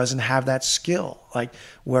he doesn't have that skill.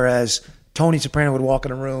 Whereas Tony Soprano would walk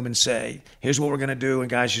in a room and say, here's what we're going to do, and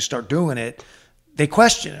guys, you start doing it. They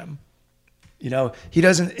question him. He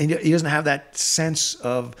doesn't have that sense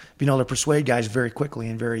of being able to persuade guys very quickly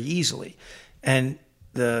and very easily. And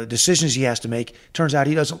the decisions he has to make, turns out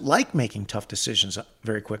he doesn't like making tough decisions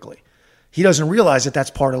very quickly. He doesn't realize that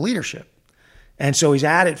that's part of leadership. And so he's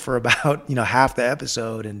at it for about, half the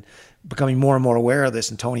episode and becoming more and more aware of this.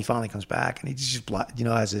 And Tony finally comes back and he just,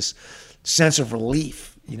 has this sense of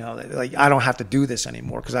relief, like I don't have to do this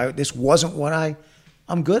anymore because this wasn't what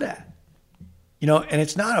I'm good at. And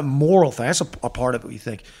it's not a moral thing. That's a part of it. You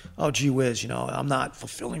think, oh, gee whiz, I'm not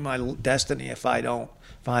fulfilling my destiny if I don't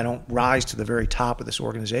rise to the very top of this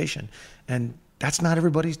organization. And that's not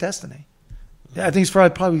everybody's destiny. I think it's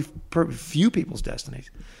probably few people's destinies.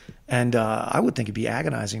 And I would think it'd be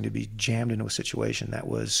agonizing to be jammed into a situation that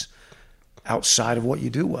was outside of what you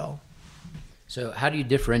do well. So how do you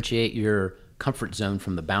differentiate your comfort zone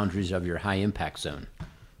from the boundaries of your high impact zone?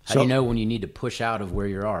 How do you know when you need to push out of where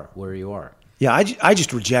you are? Yeah, I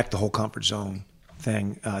just reject the whole comfort zone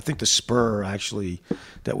thing. I think the spur actually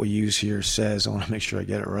that we use here says, I want to make sure I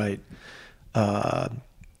get it right.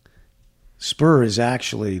 Spur is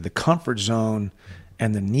actually the comfort zone,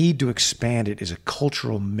 and the need to expand it is a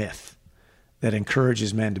cultural myth that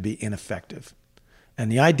encourages men to be ineffective.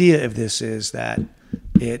 And the idea of this is that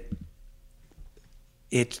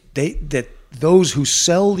that those who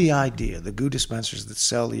sell the idea, the goo dispensers that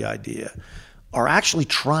sell the idea, are actually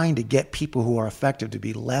trying to get people who are effective to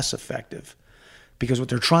be less effective, because what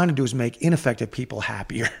they're trying to do is make ineffective people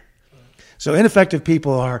happier. So ineffective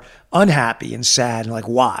people are unhappy and sad, and like,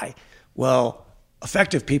 why? Well,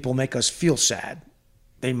 effective people make us feel sad.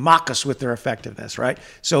 They mock us with their effectiveness, right?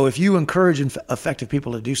 So if you encourage effective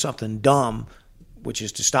people to do something dumb, which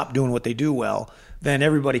is to stop doing what they do well, then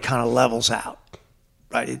everybody kind of levels out,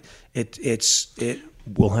 right? It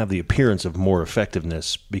will have the appearance of more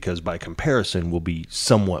effectiveness because by comparison will be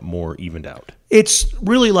somewhat more evened out. It's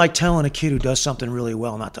really like telling a kid who does something really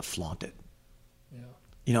well not to flaunt it.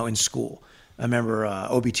 Yeah. In school. I remember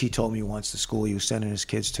OBT told me once the school he was sending his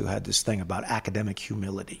kids to had this thing about academic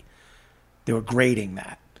humility. They were grading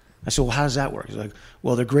that. I said, well, how does that work? He's like,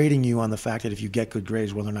 well, they're grading you on the fact that if you get good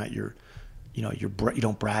grades, whether or not you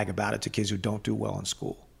don't brag about it to kids who don't do well in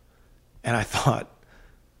school. And I thought,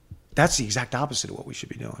 that's the exact opposite of what we should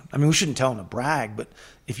be doing. I mean, we shouldn't tell them to brag, but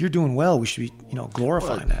if you're doing well, we should be,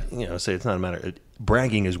 glorifying that. Say it's not a matter.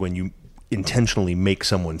 Bragging is when you intentionally make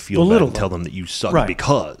someone feel bad and tell them that you suck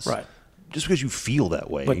because. Right. Just because you feel that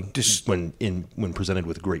way when presented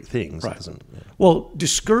with great things. Right. Doesn't. Yeah. Well,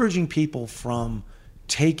 discouraging people from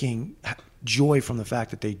taking joy from the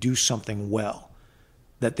fact that they do something well,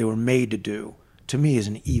 that they were made to do, to me is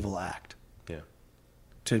an evil act. Yeah.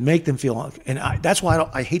 To make them feel, and that's why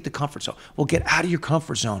I hate the comfort zone. Well, get out of your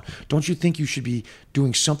comfort zone. Don't you think you should be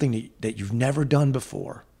doing something that you've never done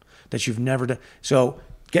before, that you've never done? So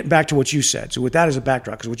getting back to what you said. So with that as a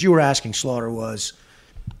backdrop, because what you were asking, Slaughter, was,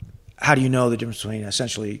 how do you know the difference between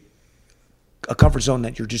essentially a comfort zone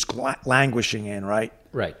that you're just languishing in, right?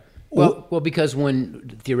 Right. Well, because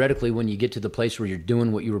theoretically, when you get to the place where you're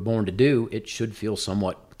doing what you were born to do, it should feel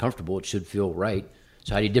somewhat comfortable. It should feel right.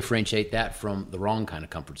 So how do you differentiate that from the wrong kind of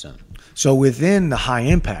comfort zone? So within the high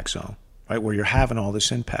impact zone, right, where you're having all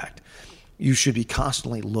this impact, you should be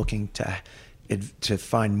constantly looking to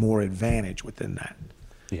find more advantage within that.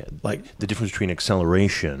 Yeah. Like the difference between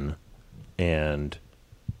acceleration and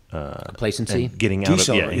complacency, and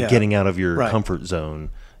getting out of your comfort zone.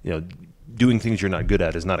 Doing things you're not good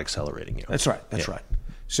at is not accelerating you. That's right. That's right.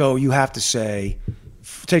 So you have to say,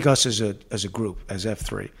 take us as a group, as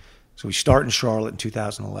F3. So we start in Charlotte in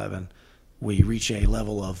 2011. We reach a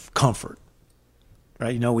level of comfort,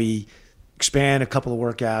 right? We expand a couple of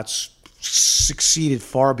workouts, succeeded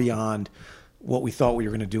far beyond what we thought we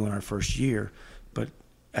were going to do in our first year. But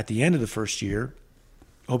at the end of the first year,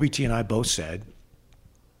 OBT and I both said,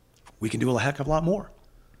 we can do a heck of a lot more.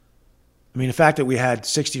 I mean, the fact that we had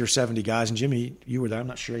 60 or 70 guys, and Jimmy, you were there. I'm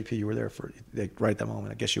not sure, AP, you were there right at that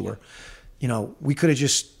moment. I guess you were. We could have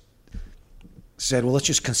just said, well, let's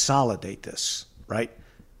just consolidate this, right?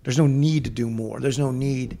 There's no need to do more. There's no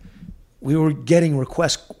need. We were getting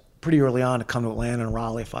requests pretty early on to come to Atlanta and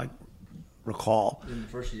Raleigh, if I recall. In the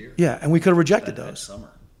first year? Yeah, and we could have rejected those.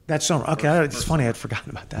 That summer. Okay, it's funny. I had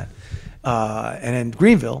forgotten about that. And in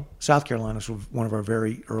Greenville, South Carolina, was one of our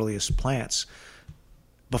very earliest plants.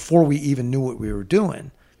 Before we even knew what we were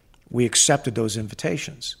doing, we accepted those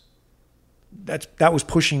invitations. That was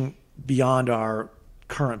pushing beyond our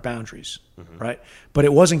current boundaries, right? But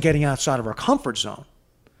it wasn't getting outside of our comfort zone.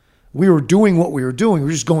 We were doing what we were doing. We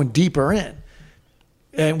were just going deeper in.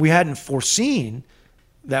 And we hadn't foreseen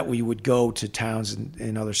that we would go to towns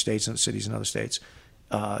in other states and cities in other states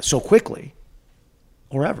so quickly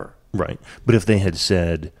or ever. Right. But if they had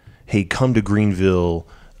said, hey, come to Greenville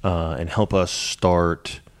and help us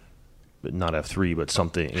start, not F3, but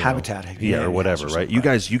something. Habitat. Or whatever, right? You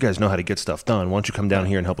guys know how to get stuff done. Why don't you come down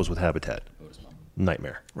here and help us with Habitat?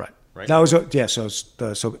 Nightmare. Right. right? That was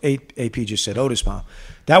So AP just said Otis bomb.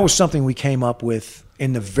 That was something we came up with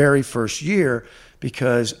in the very first year,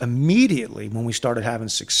 because immediately when we started having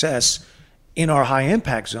success in our high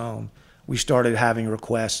impact zone, we started having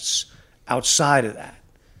requests outside of that,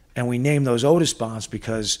 and we named those Otis bombs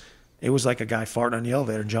because it was like a guy farting on the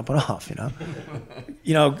elevator and jumping off. It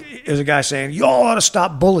was a guy saying, "Y'all ought to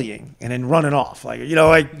stop bullying," and then running off. Wait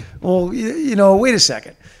a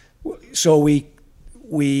second. So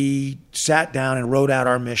we sat down and wrote out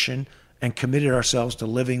our mission and committed ourselves to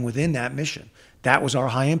living within that mission. That was our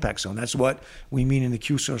high impact zone. That's what we mean in the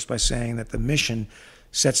Q source by saying that the mission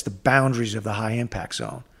sets the boundaries of the high impact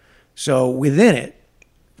zone. So within it,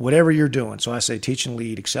 whatever you're doing, so I say teach and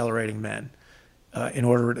lead, accelerating men, in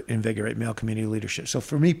order to invigorate male community leadership. So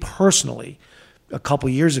for me personally, a couple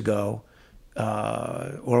years ago,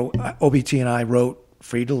 OBT and I wrote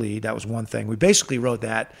Free to Lead. That was one thing. We basically wrote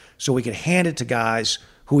that so we could hand it to guys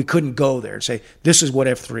who we couldn't go there and say, this is what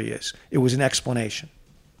F3 is. It was an explanation.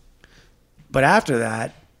 But after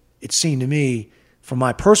that, it seemed to me, for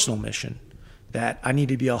my personal mission, that I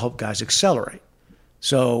needed to be able to help guys accelerate.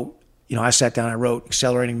 So, I sat down, I wrote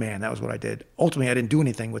Accelerating Man. That was what I did. Ultimately, I didn't do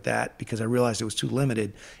anything with that because I realized it was too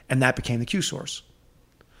limited, and that became the Q source.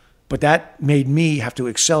 But that made me have to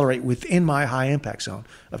accelerate within my high impact zone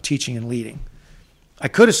of teaching and leading. I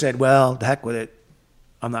could have said, well, the heck with it.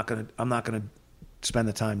 I'm not gonna spend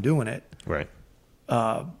the time doing it. Right.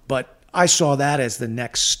 But I saw that as the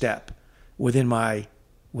next step within my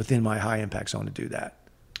high impact zone to do that.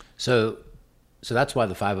 So that's why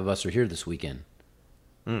the five of us are here this weekend.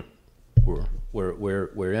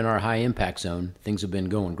 We're in our high impact zone. Things have been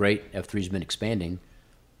going great. F3's been expanding.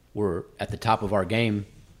 We're at the top of our game,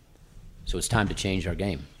 so it's time to change our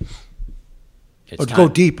game. Go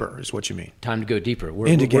deeper is what you mean. Time to go deeper.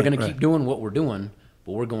 We're going to keep doing what we're doing,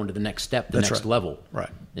 but we're going to the next step, the next level. Right.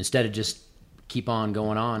 Instead of just keep on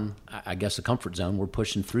going on, I guess a comfort zone, we're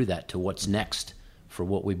pushing through that to what's next for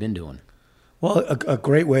what we've been doing. Well, a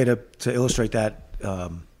great way to illustrate that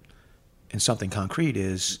in something concrete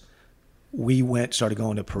is we started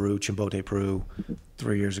going to Peru, Chimbote, Peru,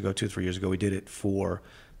 2-3 years ago. We did it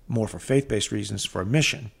more for faith-based reasons, for a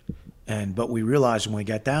mission. But we realized when we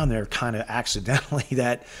got down there kind of accidentally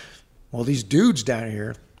that, well, these dudes down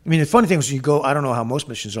here, I mean, the funny thing is when you go, I don't know how most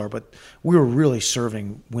missions are, but we were really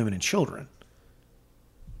serving women and children.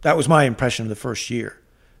 That was my impression of the first year,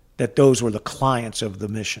 that those were the clients of the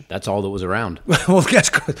mission. That's all that was around. Well, that's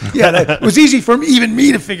good. Yeah, that was easy for even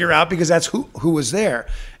me to figure out because that's who was there.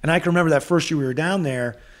 And I can remember that first year we were down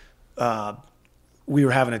there, we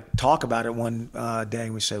were having a talk about it one day,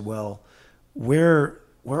 and we said, well, where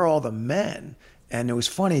are all the men? And it was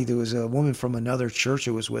funny. There was a woman from another church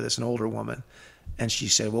who was with us, an older woman. And she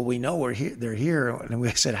said, well, we know we're here. They're here. And we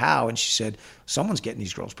said, how? And she said, someone's getting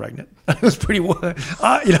these girls pregnant. It was pretty, we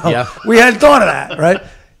hadn't thought of that, right?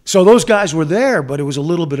 So those guys were there, but it was a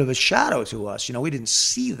little bit of a shadow to us. We didn't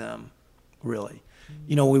see them really.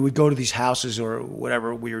 We would go to these houses or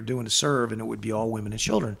whatever we were doing to serve, and it would be all women and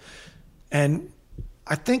children. And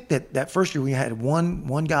I think that first year we had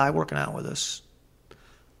one guy working out with us.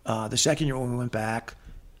 The second year when we went back,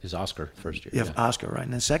 is Oscar first year. Yeah, Oscar, right.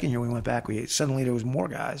 And the second year we went back, suddenly there was more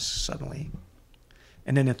guys suddenly.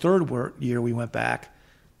 And then the third year we went back,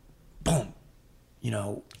 boom,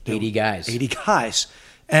 80 guys. 80 guys.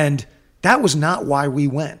 And that was not why we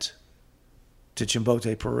went to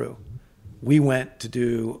Chimbote, Peru. We went to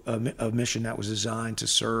do a mission that was designed to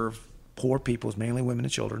serve poor people, mainly women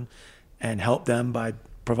and children, and help them by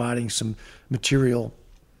providing some material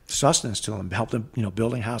sustenance to them, help them,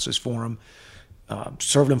 building houses for them,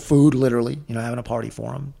 serve them food, literally, having a party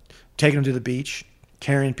for them, taking them to the beach,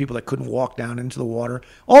 carrying people that couldn't walk down into the water.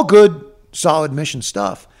 All good, solid mission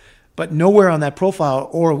stuff. But nowhere on that profile,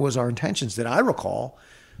 or was our intentions that I recall,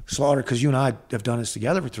 Slaughter, because you and I have done this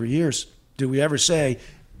together for 3 years, did we ever say,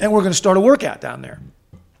 and we're going to start a workout down there?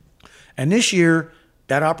 And this year,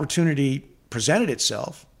 that opportunity presented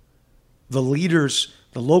itself. The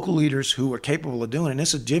local leaders who were capable of doing it, and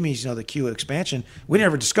this is Jimmy's, the Q expansion. We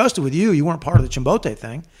never discussed it with you. You weren't part of the Chimbote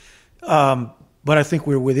thing. But I think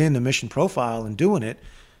we were within the mission profile and doing it.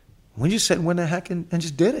 We just said, when the heck, and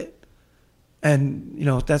just did it. And,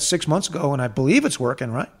 that's 6 months ago, and I believe it's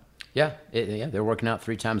working, right? Yeah, they're working out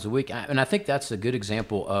 3 times a week. And I think that's a good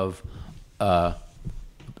example of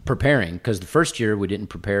preparing, because the first year we didn't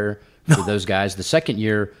prepare for those guys. The second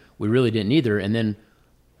year we really didn't either. And then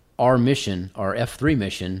our mission, our F3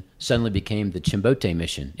 mission, suddenly became the Chimbote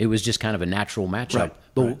mission. It was just kind of a natural matchup. Right,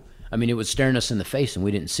 but right. I mean, it was staring us in the face, and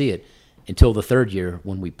we didn't see it until the third year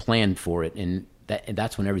when we planned for it, and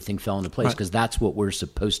that's when everything fell into place, because that's what we're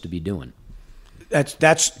supposed to be doing.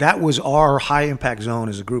 That was our high impact zone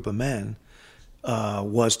as a group of men,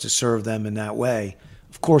 was to serve them in that way.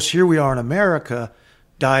 Of course, here we are in America,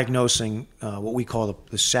 diagnosing what we call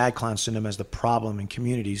the sad clown syndrome as the problem in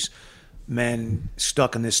communities. Men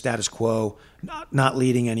stuck in this status quo, not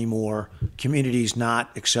leading anymore, communities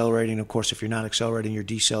not accelerating. Of course, if you're not accelerating, you're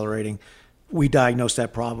decelerating. We diagnosed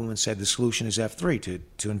that problem and said the solution is F3,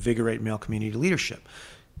 to invigorate male community leadership.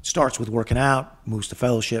 It starts with working out, moves to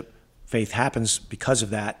fellowship. Faith happens because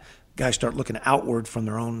of that. Guys start looking outward from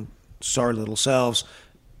their own sorry little selves.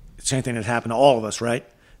 Same thing that happened to all of us, right?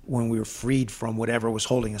 When we were freed from whatever was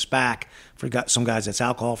holding us back. For some guys, it's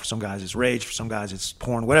alcohol. For some guys, it's rage. For some guys, it's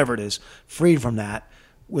porn, whatever it is. Freed from that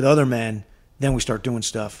with other men, then we start doing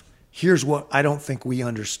stuff. Here's what I don't think we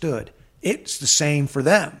understood. It's the same for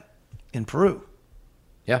them in Peru.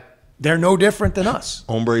 Yeah. They're no different than us.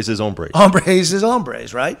 Hombres is hombres. Hombres is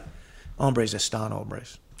hombres, right? Hombres están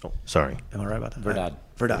hombres. Oh, sorry. Am I right about that?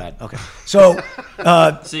 Verdad. Okay. So,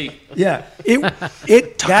 See, yeah,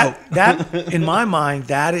 that in my mind,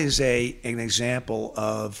 that is an example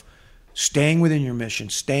of staying within your mission,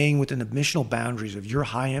 staying within the missional boundaries of your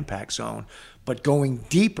high impact zone, but going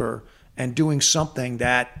deeper and doing something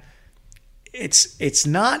that it's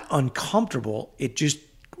not uncomfortable. It just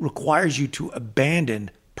requires you to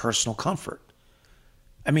abandon personal comfort.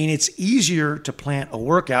 I mean, it's easier to plant a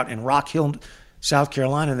workout in Rock Hill, South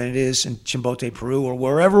Carolina than it is in Chimbote, Peru, or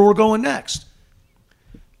wherever we're going next.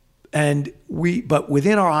 But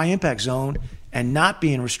within our high impact zone and not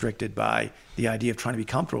being restricted by the idea of trying to be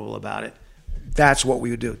comfortable about it, that's what we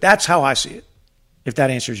would do. That's how I see it. If that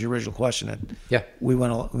answers your original question, yeah, we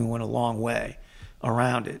went a long way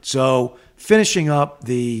around it. So finishing up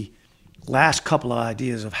the last couple of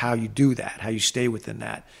ideas of how you do that, how you stay within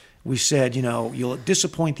that, we said, you'll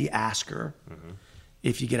disappoint the asker. Mm-hmm.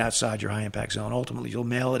 If you get outside your high impact zone. Ultimately, you'll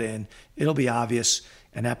mail it in. It'll be obvious.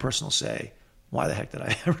 And that person will say, why the heck did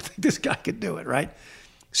I ever think this guy could do it, right?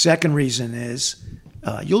 Second reason is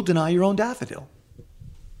you'll deny your own daffodil.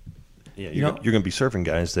 Yeah, you're going to be serving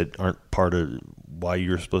guys that aren't part of why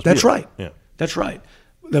you're supposed to be. That's right. Yeah. That's right.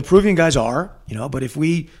 The Peruvian guys are, but if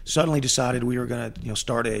we suddenly decided we were going to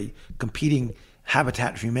start a competing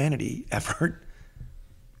Habitat for Humanity effort,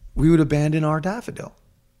 we would abandon our daffodil.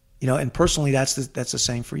 And personally, that's the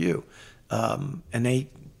same for you. And they,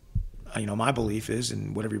 my belief is,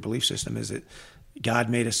 and whatever your belief system is, that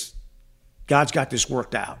God's got this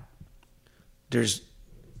worked out. There's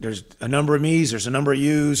a number of me's, there's a number of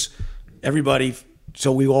you's, everybody,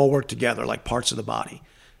 so we all work together like parts of the body.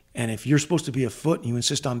 And if you're supposed to be a foot and you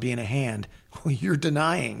insist on being a hand, well, you're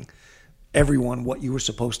denying everyone what you were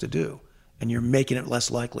supposed to do. And you're making it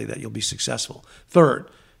less likely that you'll be successful.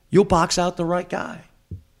 Third, you'll box out the right guy.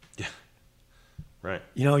 Right.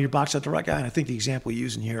 You box out the right guy. And I think the example you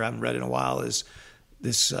use in here, I haven't read it in a while, is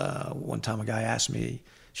this one time a guy asked me,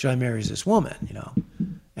 should I marry this woman?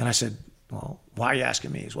 And I said, well, why are you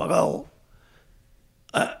asking me? He's well,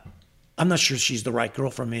 I'm not sure she's the right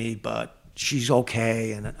girl for me, but she's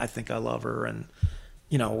okay. And I think I love her and,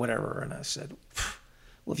 whatever. And I said,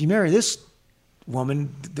 well, if you marry this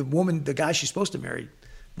woman, the guy she's supposed to marry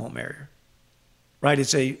won't marry her. Right?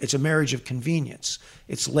 It's a marriage of convenience.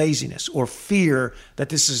 It's laziness or fear that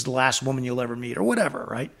this is the last woman you'll ever meet or whatever,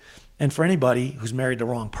 right? And for anybody who's married the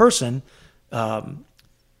wrong person,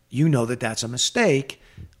 that's a mistake.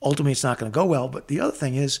 Ultimately, it's not going to go well. But the other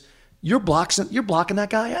thing is you're blocking that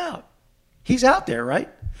guy out. He's out there, right?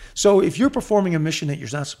 So if you're performing a mission that you're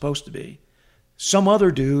not supposed to be, some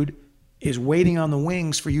other dude is waiting on the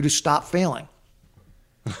wings for you to stop failing.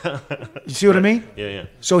 You see what I mean? Yeah.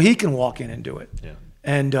 So he can walk in and do it. Yeah.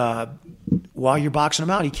 And while you're boxing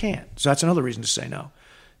him out, he can't. So that's another reason to say no.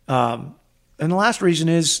 And the last reason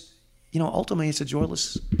is, ultimately it's a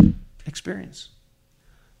joyless experience.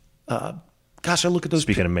 Gosh, I look at those.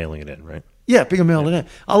 Speaking of mailing it in, right? Yeah, speaking of mailing it in.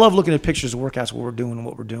 I love looking at pictures of workouts, what we're doing and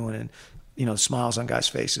what we're doing, and the smiles on guys'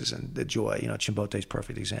 faces and the joy. Chimbote's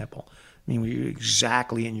perfect example. I mean, you're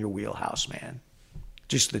exactly in your wheelhouse, man.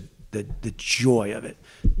 Just the joy of it.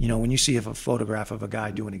 When you see a photograph of a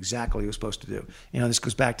guy doing exactly what he was supposed to do. This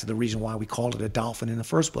goes back to the reason why we called it a dolphin in the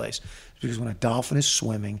first place. It's because when a dolphin is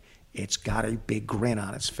swimming, it's got a big grin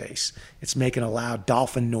on its face. It's making a loud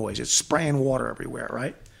dolphin noise. It's spraying water everywhere,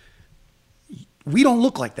 right? We don't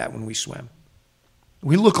look like that when we swim.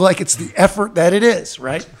 We look like it's the effort that it is,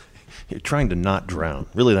 right? You're trying to not drown.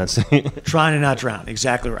 Really, that's trying to not drown.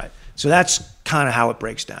 Exactly right. So that's kind of how it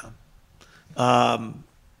breaks down.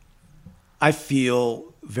 I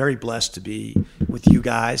feel very blessed to be with you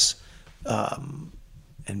guys.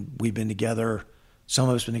 And we've been together, some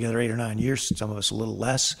of us been together 8 or 9 years, some of us a little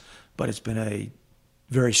less, but it's been a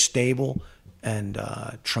very stable and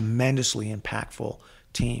tremendously impactful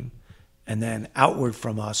team. And then outward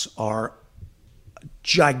from us are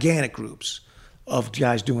gigantic groups of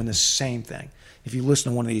guys doing the same thing. If you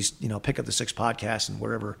listen to one of these, Pick Up the Six podcasts and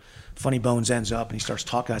wherever Funny Bones ends up and he starts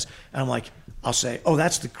talking to us, and I'm like, I'll say, oh,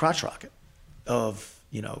 that's the crotch rocket of,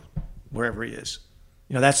 wherever he is.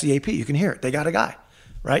 That's the AP. You can hear it. They got a guy,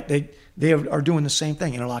 right? They are doing the same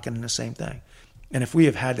thing, interlocking in the same thing. And if we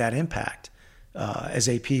have had that impact, as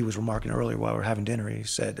AP was remarking earlier while we were having dinner, he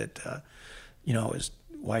said that, his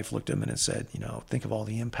wife looked at him and said, think of all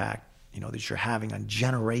the impact, that you're having on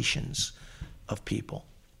generations of people,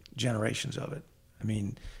 generations of it. I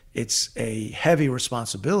mean, it's a heavy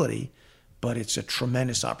responsibility, but it's a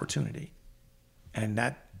tremendous opportunity. And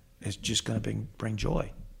that is just going to bring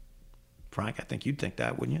joy. Frank, I think you'd think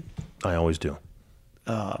that, wouldn't you? I always do.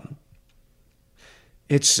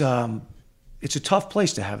 It's a tough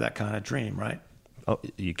place to have that kind of dream, right? Oh,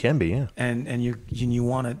 you can be, yeah. And you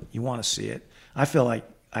want to see it. I feel like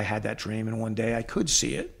I had that dream, and one day I could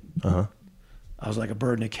see it. Uh-huh. I was like a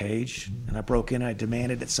bird in a cage, and I broke in. I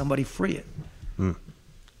demanded that somebody free it, and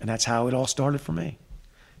that's how it all started for me.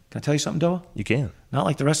 Can I tell you something, Doa? You can. Not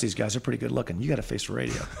like the rest of these guys. They're pretty good looking. You got a face for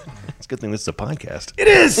radio. It's a good thing this is a podcast. It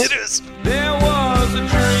is. It is. There was a dream,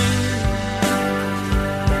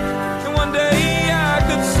 and one day I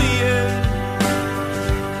could see it.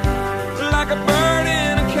 Like a bird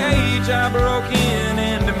in a cage, I broke in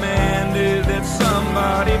and demanded that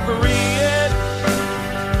somebody free it.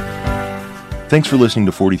 Thanks for listening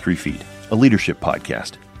to 43 Feet, a leadership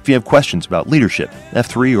podcast. If you have questions about leadership,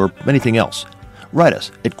 F3, or anything else, write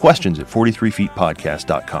us at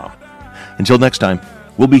questions@43feetpodcast.com. Until next time,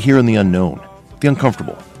 we'll be here in the unknown, the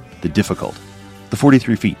uncomfortable, the difficult, the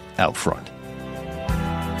 43 feet out front.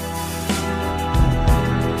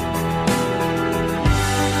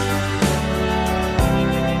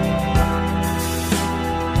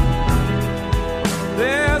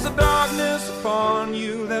 There's a darkness upon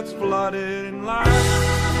you that's flooded in light.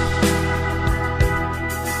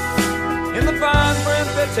 In the fine print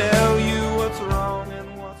that tells